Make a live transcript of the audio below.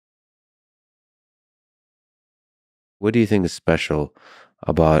What do you think is special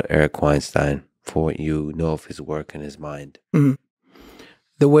about Eric Weinstein for what you know of his work and his mind? Mm.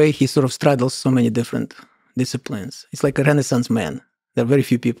 The way he sort of straddles so many different disciplines. It's like a Renaissance man. There are very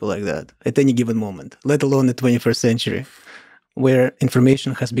few people like that at any given moment, let alone the 21st century, where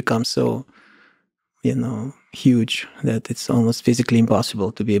information has become so, huge that it's almost physically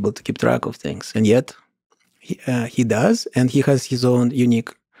impossible to be able to keep track of things. And yet he does, and he has his own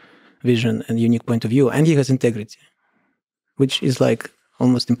unique vision and unique point of view, and he has integrity, which is like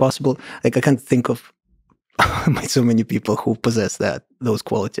almost impossible. Like I can't think of so many people who possess those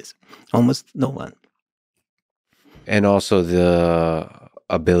qualities. Almost no one. And also the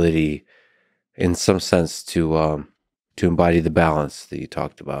ability, in some sense, to embody the balance that you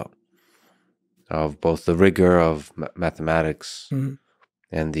talked about of both the rigor of mathematics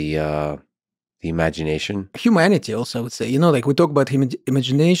and the imagination. Humanity also, I would say. Like we talk about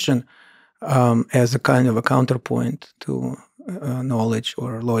imagination as a kind of a counterpoint to knowledge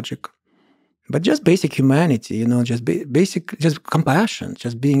or logic. But just basic humanity, just basic, just compassion,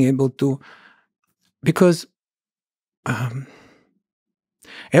 just being able to, because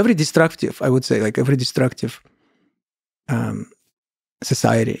every destructive, I would say, like every destructive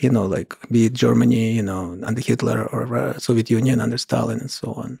society, like be it Germany, under Hitler, or Soviet Union under Stalin and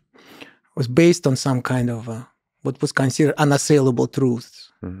so on, was based on some kind of what was considered unassailable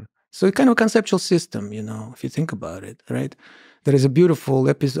truths. Mm-hmm. So it's kind of a conceptual system, if you think about it, right? There is a beautiful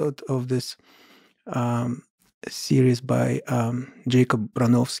episode of this series by Jacob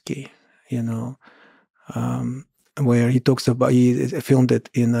Bronowski, where he talks about, he filmed it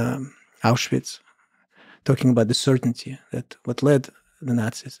in Auschwitz, talking about the certainty that what led the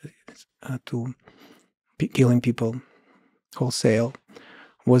Nazis to killing people wholesale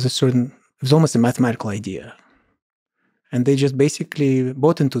was it was almost a mathematical idea. And they just basically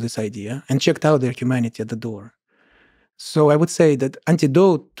bought into this idea and checked out their humanity at the door. So I would say that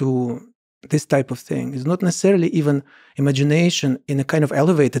antidote to this type of thing is not necessarily even imagination in a kind of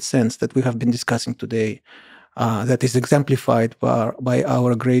elevated sense that we have been discussing today, that is exemplified by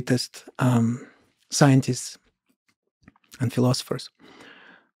our greatest scientists and philosophers,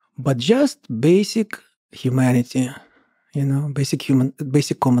 but just basic humanity,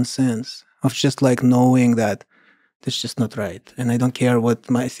 basic common sense of just like knowing that that's just not right, and I don't care what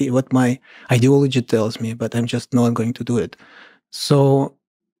my ideology tells me, but I'm just not going to do it. So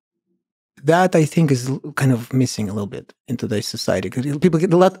that I think is kind of missing a little bit in today's society. People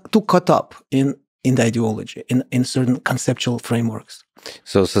get a lot too caught up in the ideology, in certain conceptual frameworks.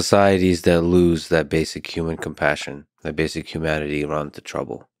 So societies that lose that basic human compassion, that basic humanity, run into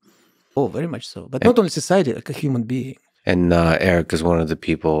trouble. Oh, very much so. But not only society, like a human being. And Eric is one of the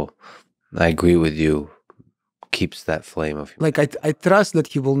people, I agree with you, keeps that flame of humanity. Like I trust that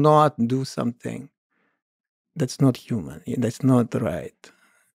he will not do something that's not human, that's not right.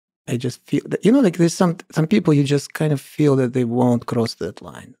 I just feel that, like there's some people you just kind of feel that they won't cross that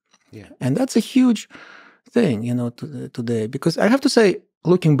line. Yeah. And that's a huge thing, today. Because I have to say,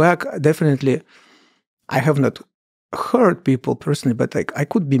 looking back, definitely, I have not hurt people personally, but like I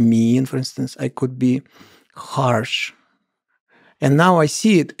could be mean, for instance. I could be harsh. And now I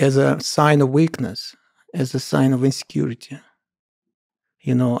see it as a sign of weakness, as a sign of insecurity.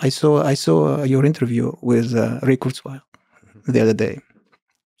 I saw your interview with Ray Kurzweil the other day.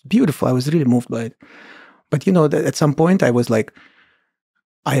 Beautiful. I was really moved by it. But at some point I was like,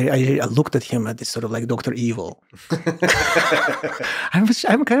 I looked at him at this sort of like Dr. Evil.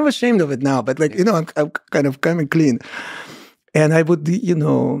 I'm kind of ashamed of it now, but like, I'm kind of coming clean. And I would,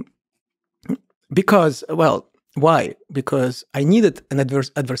 because, well, why? Because I needed an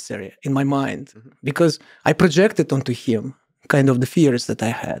adversary in my mind, because I projected onto him kind of the fears that I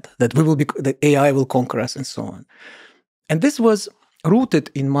had, that that AI will conquer us and so on. And this was rooted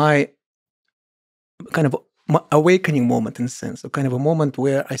in my kind of awakening moment, in a sense, or kind of a moment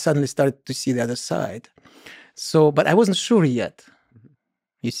where I suddenly started to see the other side. So, but I wasn't sure yet,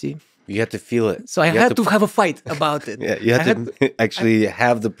 you see. You had to feel it. So I had to have a fight about it. Yeah, you had to actually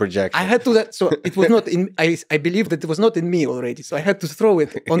have the projection. I had to, so it was not in, I believe that it was not in me already. So I had to throw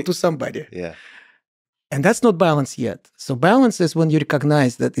it onto somebody. Yeah. And that's not balance yet. So balance is when you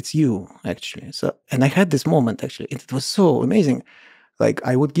recognize that it's you, actually. So, and I had this moment, actually. It was so amazing. Like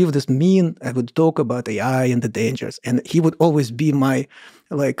I would give this I would talk about AI and the dangers, and he would always be my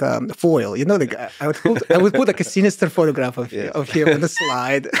foil, like I would put like a sinister photograph of him on the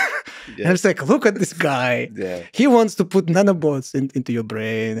slide. And it's like, look at this guy. Yeah. He wants to put nanobots into your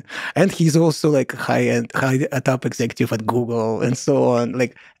brain, and he's also like high top executive at Google and so on.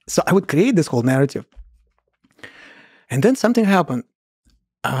 Like, so I would create this whole narrative, and then something happened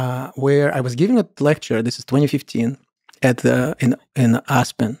where I was giving a lecture. This is 2015. at the in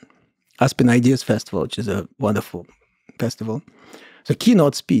Aspen Ideas Festival, which is a wonderful festival. So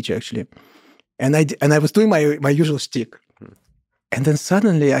keynote speech actually, and I was doing my usual shtick, and then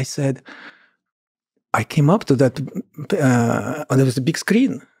suddenly I said, I came up to that, and there was a big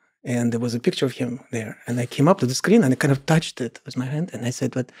screen, and there was a picture of him there, and I came up to the screen and I kind of touched it with my hand, and I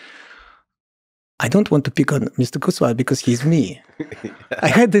said, but I don't want to pick on Mr. Kurzweil because he's me. I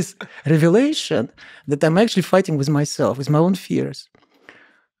had this revelation that I'm actually fighting with myself, with my own fears.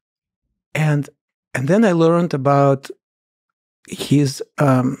 And then I learned about his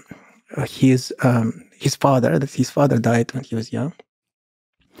father, that his father died when he was young.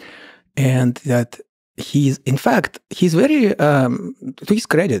 And that he's very, to his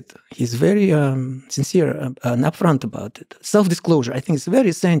credit, he's very sincere and upfront about it. Self-disclosure, I think, is very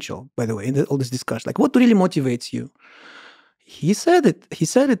essential, by the way, in all this discussion. Like, what really motivates you? He said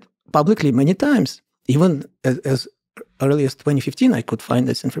it publicly many times. Even as early as 2015, I could find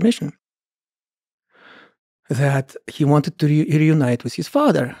this information, that he wanted to reunite with his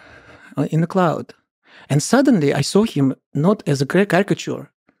father in the cloud. And suddenly I saw him not as a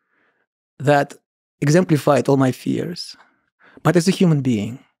caricature that exemplified all my fears, but as a human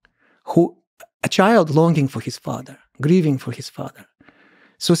being, a child longing for his father, grieving for his father.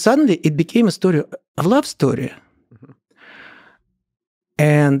 So suddenly it became a story, a love story. Mm-hmm.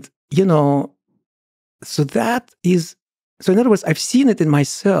 And, so in other words, I've seen it in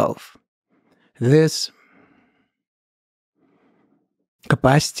myself, this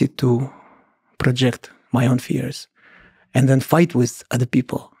capacity to project my own fears and then fight with other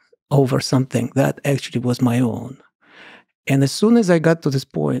people over something that actually was my own. And as soon as I got to this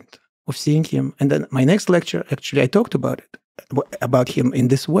point of seeing him, and then my next lecture, actually, I talked about him in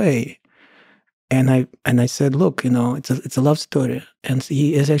this way. And I said, look, it's a love story. And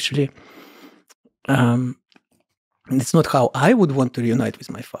he is actually, it's not how I would want to reunite with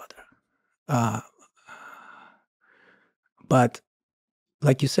my father. But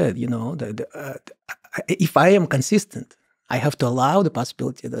like you said, if I am consistent, I have to allow the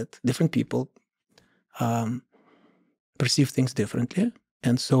possibility that different people perceive things differently.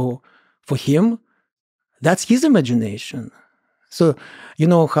 And so for him, that's his imagination. So,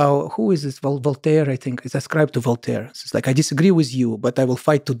 who is this? Voltaire, I think, is ascribed to Voltaire. So it's like, I disagree with you, but I will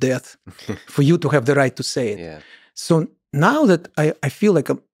fight to death for you to have the right to say it. Yeah. So now that I feel like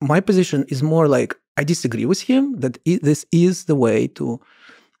my position is more like, I disagree with him, that this is the way to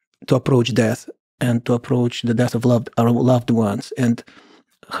approach death and to approach the death of our loved ones and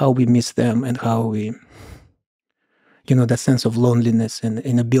how we miss them and how we, that sense of loneliness and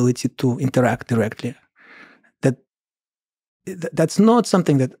inability to interact directly. That's not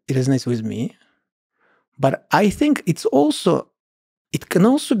something that resonates with me, but I think it can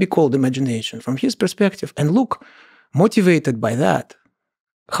also be called imagination from his perspective. And look, motivated by that,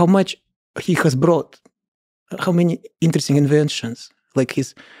 how much he has brought, how many interesting inventions, like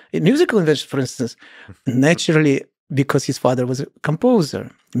his musical inventions, for instance, naturally, because his father was a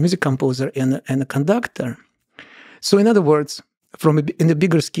composer, a music composer and a conductor. So in other words, in the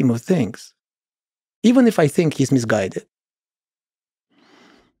bigger scheme of things, even if I think he's misguided,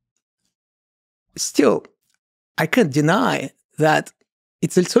 still, I can't deny that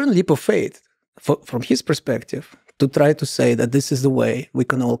it's a certain leap of faith from his perspective to try to say that this is the way we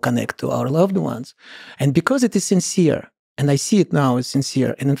can all connect to our loved ones. And because it is sincere, and I see it now as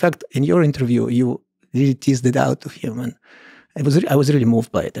sincere, and in fact, in your interview, you really teased it out of him, and I was really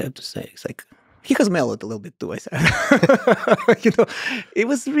moved by it, I have to say. It's like, he has mellowed a little bit too, I said. It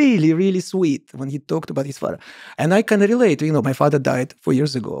was really, really sweet when he talked about his father. And I can relate, my father died 4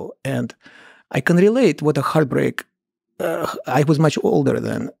 years ago, and I can relate what a heartbreak. I was much older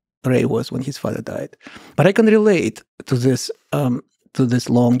than Ray was when his father died, but I can relate to this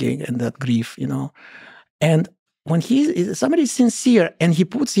longing and that grief, And when somebody is sincere and he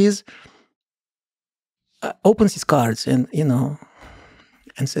puts opens his cards and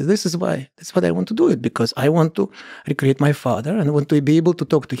and says, "This is why. That's what I want to do it because I want to recreate my father and I want to be able to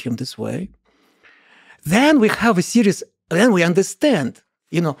talk to him this way." Then we have a series. Then we understand.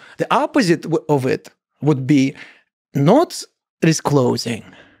 The opposite of it would be not disclosing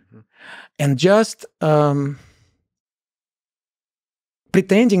and just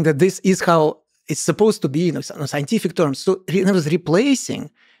pretending that this is how it's supposed to be in scientific terms. So it was replacing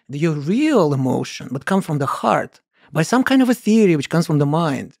your real emotion, but come from the heart, by some kind of a theory which comes from the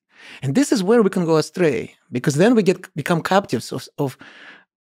mind. And this is where we can go astray, because then we become captives of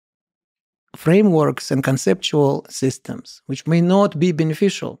frameworks and conceptual systems which may not be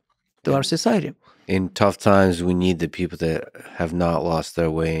beneficial to our society. In tough times, we need the people that have not lost their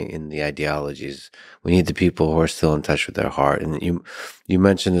way in the ideologies. We need the people who are still in touch with their heart. And you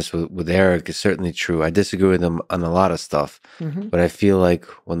mentioned this with Eric. It's certainly true. I disagree with him on a lot of stuff, but I feel like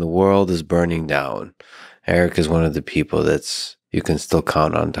when the world is burning down, Eric is one of the people that's you can still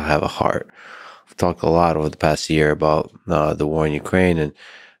count on to have a heart. We've talked a lot over the past year about the war in Ukraine and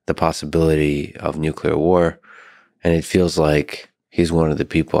the possibility of nuclear war, and it feels like he's one of the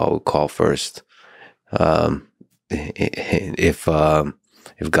people I would call first. If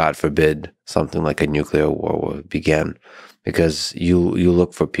God forbid something like a nuclear war would begin, because you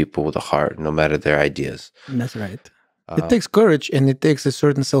look for people with a heart, no matter their ideas. That's right. It takes courage and it takes a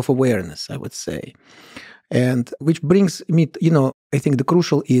certain self-awareness, I would say. And which brings me, I think the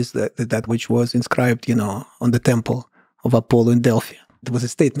crucial is that which was inscribed, on the temple of Apollo in Delphi. It was a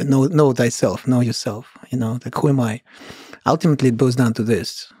statement, know thyself, know yourself, like who am I? Ultimately, it boils down to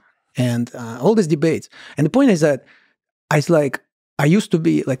this. And all these debates. And the point is that I used to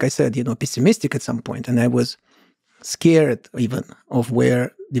be, like I said, pessimistic at some point, and I was scared even of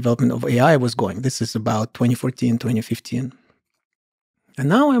where development of AI was going. This is about 2014, 2015. And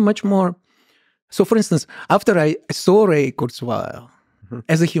now I'm much more... So, for instance, after I saw Ray Kurzweil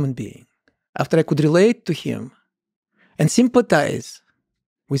as a human being, after I could relate to him and sympathize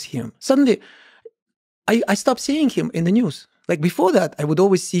with him, suddenly I stopped seeing him in the news. Like before that, I would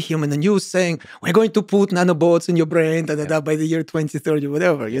always see him in the news saying, we're going to put nanobots in your brain by the year 2030,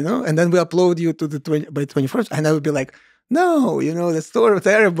 whatever, And then we upload you to by 21st. And I would be like, no, the story was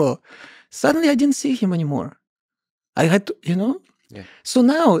terrible. Suddenly I didn't see him anymore. I had to, Yeah. So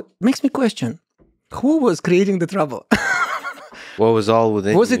now it makes me question, who was creating the trouble? What was all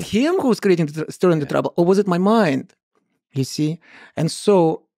within Was you? it him who was stirring the trouble, or was it my mind? You see? And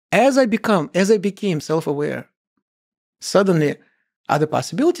so as I became self-aware, suddenly other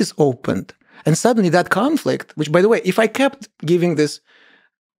possibilities opened. And suddenly that conflict, which, by the way, if I kept giving this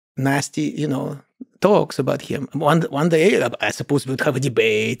nasty, talks about him, one day, I suppose we would have a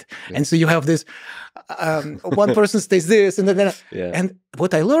debate. Yeah. And so you have this, one person says this, and then, Yeah. And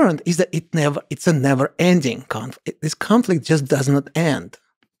what I learned is that it's a never-ending conflict. This conflict just does not end.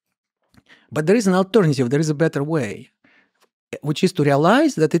 But there is an alternative, there is a better way, which is to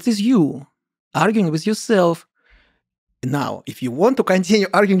realize that it is you arguing with yourself. Now, if you want to continue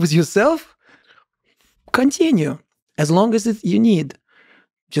arguing with yourself, continue as long as you need.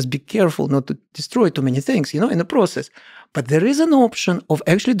 Just be careful not to destroy too many things, in the process. But there is an option of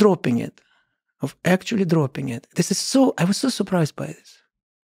actually dropping it, I was so surprised by this.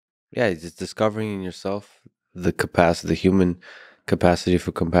 Yeah, it's discovering in yourself the human capacity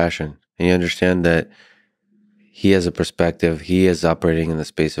for compassion. And you understand that he has a perspective, he is operating in the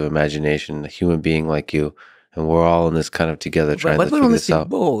space of imagination, a human being like you. And we're all in this kind of together trying to figure this out.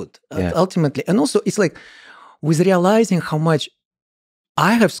 But we're on the same boat, ultimately. And also, it's like, with realizing how much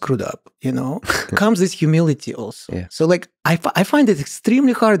I have screwed up, comes this humility also. Yeah. So, I find it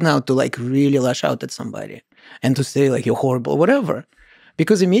extremely hard now to, really lash out at somebody and to say, you're horrible, whatever.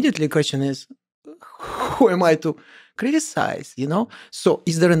 Because immediately the question is, who am I to criticize, So,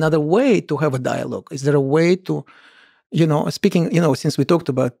 is there another way to have a dialogue? Is there a way to, speaking, since we talked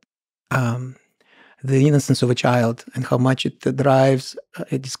about the innocence of a child and how much it drives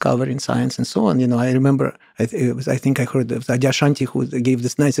a discovery in science and so on. I remember, I think I heard of Adya Shanti who gave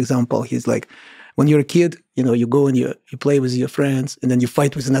this nice example. He's like, when you're a kid, you go and you play with your friends and then you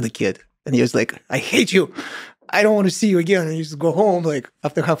fight with another kid. And he was like, I hate you. I don't want to see you again. And you just go home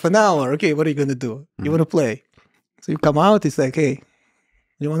after half an hour. Okay, what are you going to do? Mm-hmm. You want to play. So you come out, it's like, hey,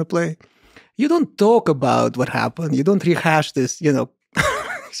 you want to play? You don't talk about what happened. You don't rehash this,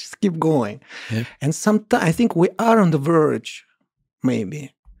 just keep going. Yeah. And sometimes I think we are on the verge,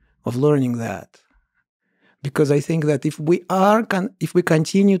 maybe, of learning that. Because I think that if we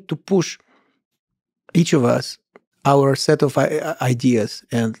continue to push each of us our set of ideas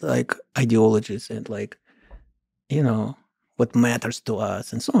and ideologies and what matters to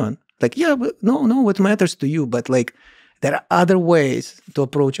us and so on. What matters to you, but there are other ways to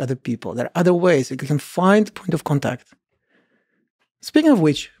approach other people. There are other ways you can find point of contact. Speaking of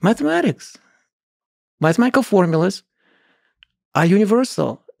which, mathematical formulas are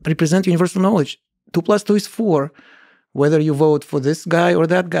universal, represent universal knowledge. 2 + 2 is 4, whether you vote for this guy or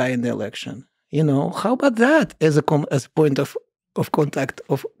that guy in the election. How about that as a point of contact,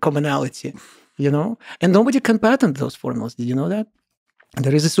 of commonality, And nobody can patent those formulas. Did you know that?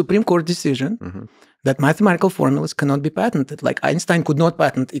 There is a Supreme Court decision that mathematical formulas cannot be patented. Like Einstein could not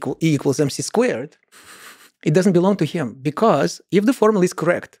patent E = mc squared. It doesn't belong to him because if the formula is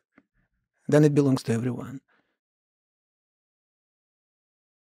correct, then it belongs to everyone.